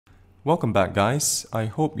Welcome back, guys. I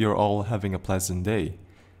hope you're all having a pleasant day.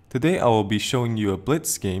 Today I will be showing you a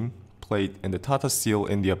Blitz game played in the Tata Steel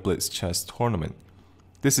India Blitz chess tournament.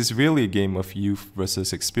 This is really a game of youth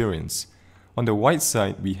versus experience. On the white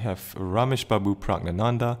side we have Ramesh Babu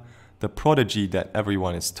Praggnanandhaa, the prodigy that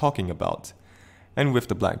everyone is talking about. And with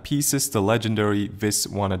the black pieces, the legendary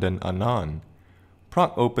Viswanathan Anand.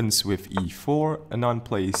 Pragg opens with e4, Anand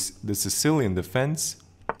plays the Sicilian defense,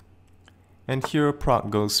 and here Pragg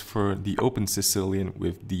goes for the open Sicilian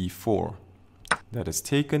with d4. That is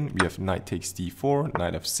taken. We have knight takes d4,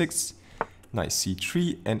 knight f6, knight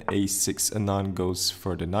c3, and a6. Anand goes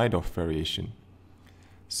for the knight off variation.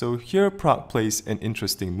 So here Pragg plays an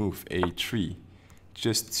interesting move, a3,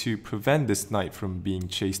 just to prevent this knight from being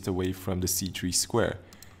chased away from the c3 square,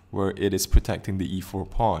 where it is protecting the e4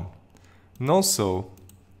 pawn. And also,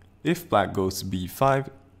 if black goes b5,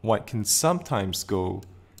 white can sometimes go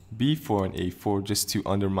b4 and a4 just to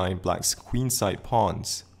undermine black's queenside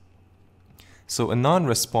pawns. So Anand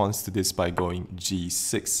responds to this by going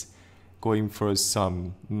g6, going for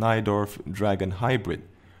some Najdorf dragon hybrid,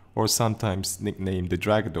 or sometimes nicknamed the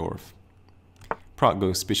Dragodorf. Pragg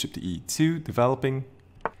goes bishop to e2, developing.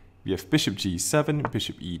 We have bishop g7,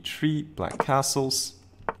 bishop e3, black castles,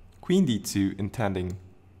 queen d2 intending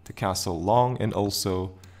to castle long, and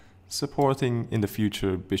also supporting in the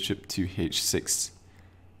future bishop to h6.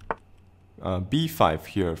 b5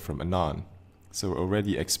 here from Anand, so we're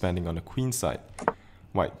already expanding on the queen side.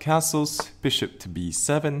 White castles, bishop to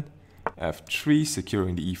b7, f3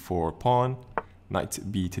 securing the e4 pawn, knight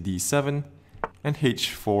b to d7, and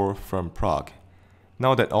h4 from Pragg.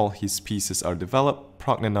 Now that all his pieces are developed,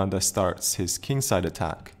 Praggnanandhaa starts his kingside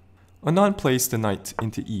attack. Anand plays the knight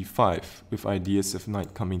into e5 with ideas of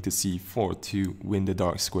knight coming to c4 to win the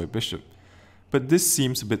dark square bishop. But this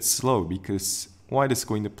seems a bit slow because white is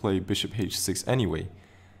going to play bishop h6 anyway,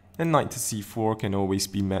 and knight to c4 can always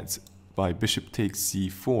be met by bishop takes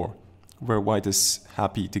c4, where white is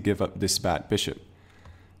happy to give up this bad bishop.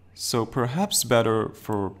 So perhaps better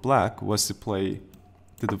for black was to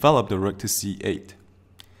develop the rook to c8.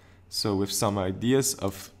 So with some ideas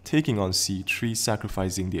of taking on c3,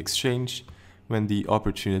 sacrificing the exchange when the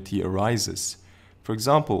opportunity arises. For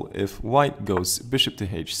example, if white goes bishop to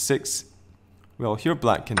h6, well, here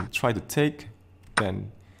black can try to take,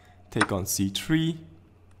 then take on c3,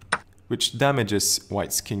 which damages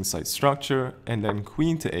white's kingside structure, and then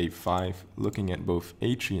queen to a5, looking at both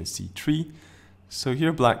a3 and c3. So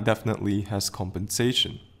here black definitely has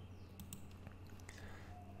compensation.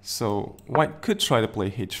 So white could try to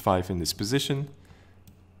play h5 in this position,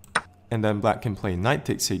 and then black can play knight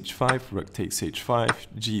takes h5, rook takes h5,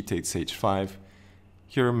 g takes h5.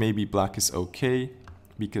 Here maybe black is okay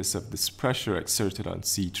because of this pressure exerted on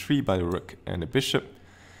c3 by the rook and the bishop.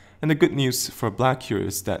 And the good news for black here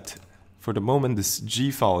is that for the moment this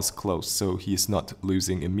g file is closed, so he is not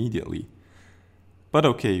losing immediately. But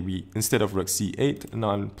okay, instead of rook c8,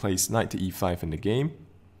 Anand plays knight to e5 in the game.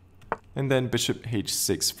 And then bishop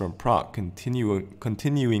h6 from Pragg,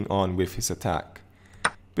 continuing on with his attack.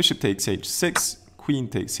 Bishop takes h6, queen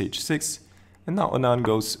takes h6, and now Anand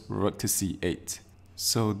goes rook to c8.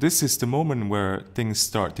 So this is the moment where things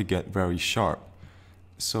start to get very sharp.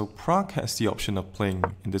 So Pragg has the option of playing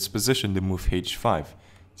in this position the move h5,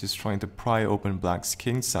 just trying to pry open black's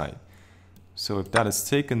king side. So if that is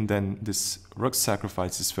taken, then this rook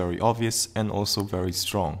sacrifice is very obvious and also very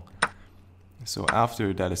strong. So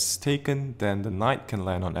after that is taken, then the knight can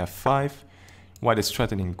land on f5. White is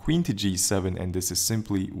threatening queen to g7, and this is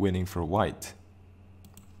simply winning for white.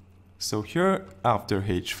 So here, after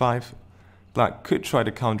h5, black could try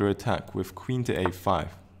to counterattack with queen to a5.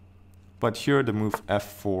 But here the move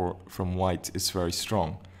f4 from white is very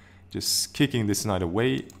strong, just kicking this knight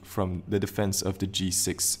away from the defense of the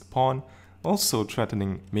g6 pawn, also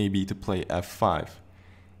threatening maybe to play f5.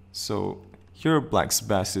 So here black's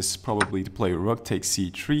best is probably to play rook takes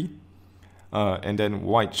c3, and then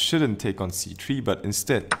white shouldn't take on c3, but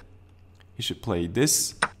instead he should play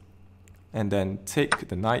this and then take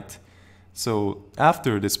the knight. So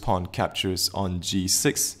after this pawn captures on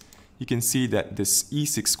g6, you can see that this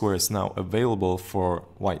e6 square is now available for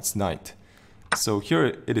white's knight. So here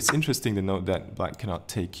it is interesting to note that black cannot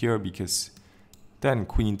take here because then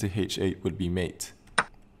queen to h8 would be mate.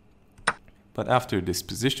 But after this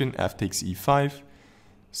position, f takes e5,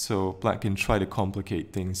 so black can try to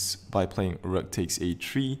complicate things by playing rook takes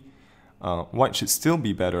a3. White should still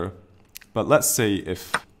be better, but let's say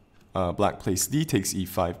if black plays d takes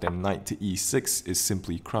e5, then knight to e6 is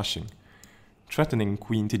simply crushing, threatening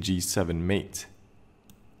queen to g7 mate.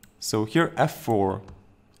 So here f4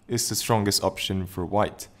 is the strongest option for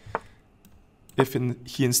white. If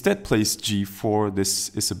he instead plays g4, this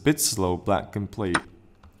is a bit slow. Black can play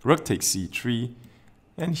rook takes c3,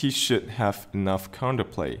 and he should have enough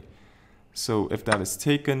counterplay. So if that is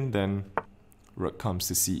taken, then rook comes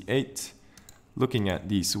to c8. Looking at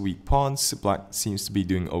these weak pawns, black seems to be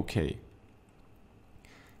doing okay.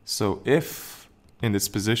 So if in this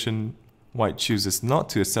position white chooses not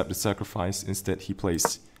to accept the sacrifice, instead he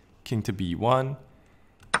plays king to b1,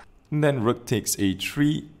 and then rook takes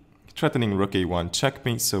a3, threatening rook a1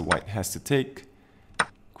 checkmate, so white has to take.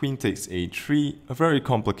 Queen takes a3, a very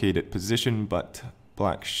complicated position, but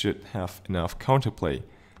black should have enough counterplay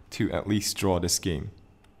to at least draw this game.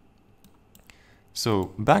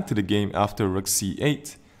 So back to the game after rook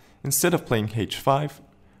c8. Instead of playing h5,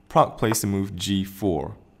 Pragg plays the move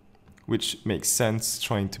g4, which makes sense,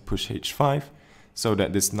 trying to push h5 so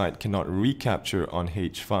that this knight cannot recapture on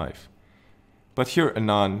h5. But here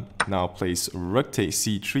Anand now plays rook takes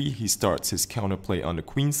c3. He starts his counterplay on the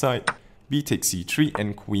queen side, b takes c3,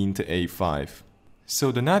 and queen to a5.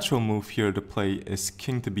 So the natural move here to play is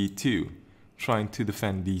king to b2, trying to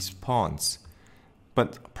defend these pawns.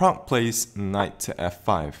 But Pragg plays knight to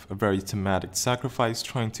f5, a very thematic sacrifice,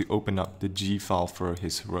 trying to open up the g file for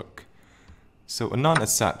his rook. So Anand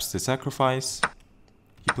accepts the sacrifice.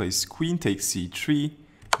 He plays queen takes c3.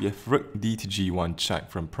 We have rook d to g1 check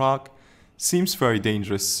from Pragg. Seems very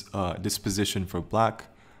dangerous, this position for black,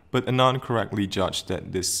 but Anand correctly judged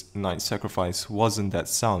that this knight sacrifice wasn't that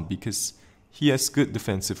sound because he has good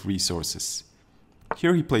defensive resources.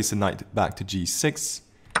 Here he plays the knight back to g6,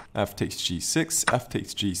 f takes g6, f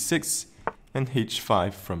takes g6, and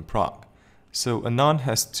h5 from Pragg. So Anand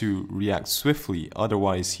has to react swiftly,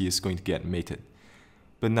 otherwise he is going to get mated.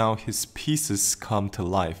 But now his pieces come to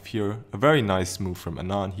life. Here, a very nice move from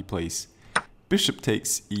Anand. He plays bishop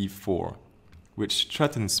takes e4, which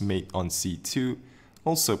threatens mate on c2,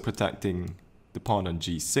 also protecting the pawn on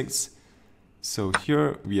g6. So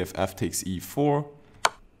here we have f takes e4.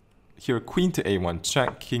 Here queen to a1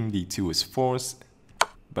 check, king d2 is forced.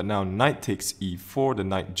 But now knight takes e4, the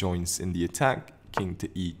knight joins in the attack, king to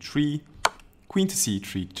e3, queen to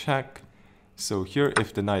c3 check. So here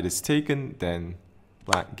if the knight is taken, then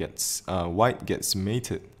white gets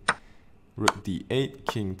mated. Rook d8,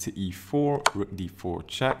 king to e4, rook d4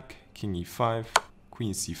 check, king e5,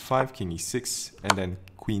 queen c5, king e6, and then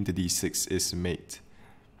queen to d6 is mate.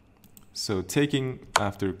 So taking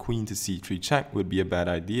after queen to c3 check would be a bad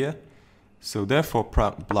idea. So therefore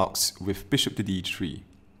Pragg blocks with bishop to d3.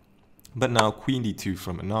 But now queen d2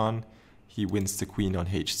 from Anand. He wins the queen on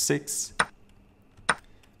h6.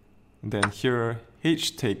 And then here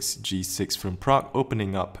h takes g6 from Pragg,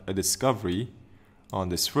 opening up a discovery on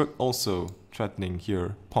this rook, also threatening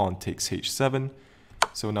here pawn takes h7.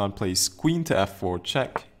 So Anand plays queen to f4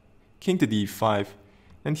 check, king to d5,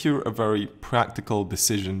 and here a very practical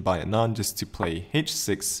decision by Anand just to play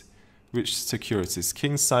h6, which secures his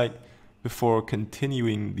king side before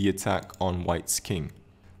continuing the attack on white's king.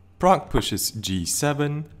 Pragg pushes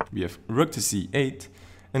g7, we have rook to c8,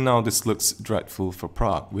 and now this looks dreadful for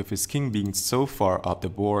Pragg, with his king being so far up the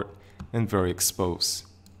board and very exposed.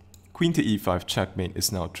 Queen to e5 checkmate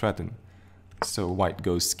is now threatened. So white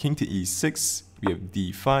goes king to e6, we have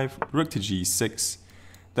d5, rook to g6,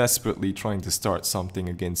 desperately trying to start something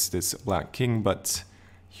against this black king, but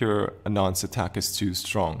here Anand's attack is too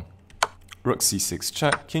strong. Rook c6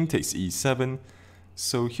 check, king takes e7.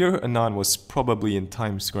 So here Anand was probably in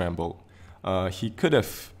time scramble. He could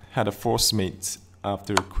have had a force mate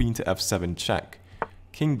after queen to f7 check.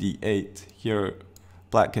 King d8, here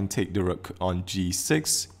black can take the rook on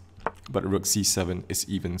g6, but rook c7 is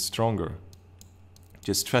even stronger,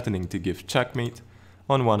 just threatening to give checkmate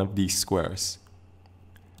on one of these squares.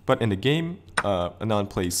 But in the game, Anand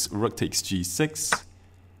plays rook takes g6,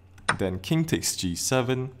 then king takes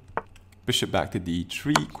g7, bishop back to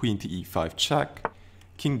d3, queen to e5 check,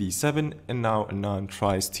 king d7, and now Anand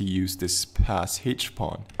tries to use this pass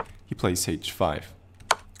h-pawn. He plays h5.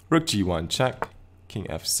 Rook g1 check, king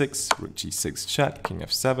f6, rook g6 check, king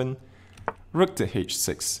f7, rook to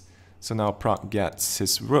h6. So now Pragg gets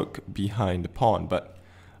his rook behind the pawn, but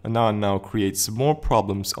Anand now creates more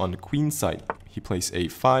problems on the queen side. He plays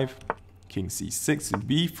a5, king c6,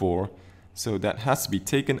 b4, so that has to be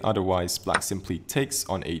taken, otherwise black simply takes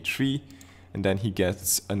on a3, and then he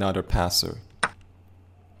gets another passer.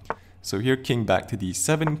 So here king back to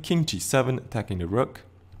d7, king g7 attacking the rook,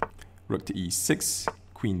 rook to e6,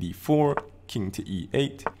 queen d4, king to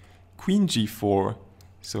e8, queen g4,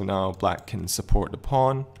 so now black can support the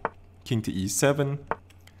pawn, king to e7.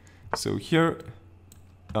 So here,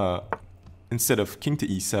 instead of king to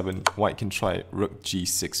e7, white can try rook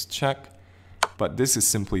g6 check, but this is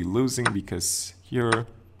simply losing because here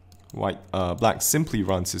black simply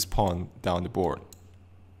runs his pawn down the board.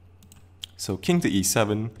 So king to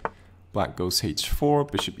e7, black goes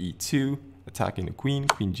h4, bishop e2, attacking the queen,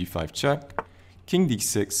 queen g5 check, king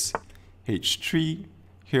d6, h3.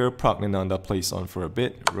 Here Praggnanandhaa plays on for a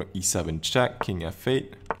bit, rook e7 check, king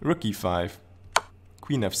f8, rook e5,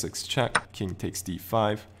 queen f6 check, king takes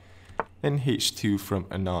d5, and h2 from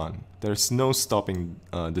Anand. There's no stopping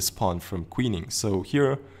this pawn from queening, so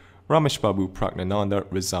here Ramesh Babu Praggnanandhaa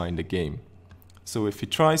resigned the game. So if he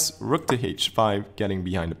tries rook to h5, getting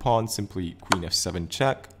behind the pawn, simply queen f7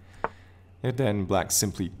 check, and then black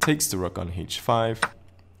simply takes the rook on h5,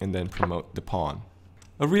 and then promote the pawn.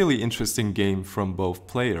 A really interesting game from both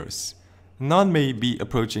players. Anand may be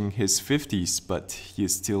approaching his 50s, but he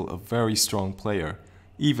is still a very strong player,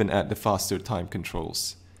 even at the faster time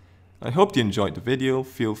controls. I hope you enjoyed the video.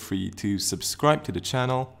 Feel free to subscribe to the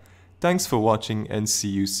channel. Thanks for watching and see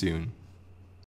you soon.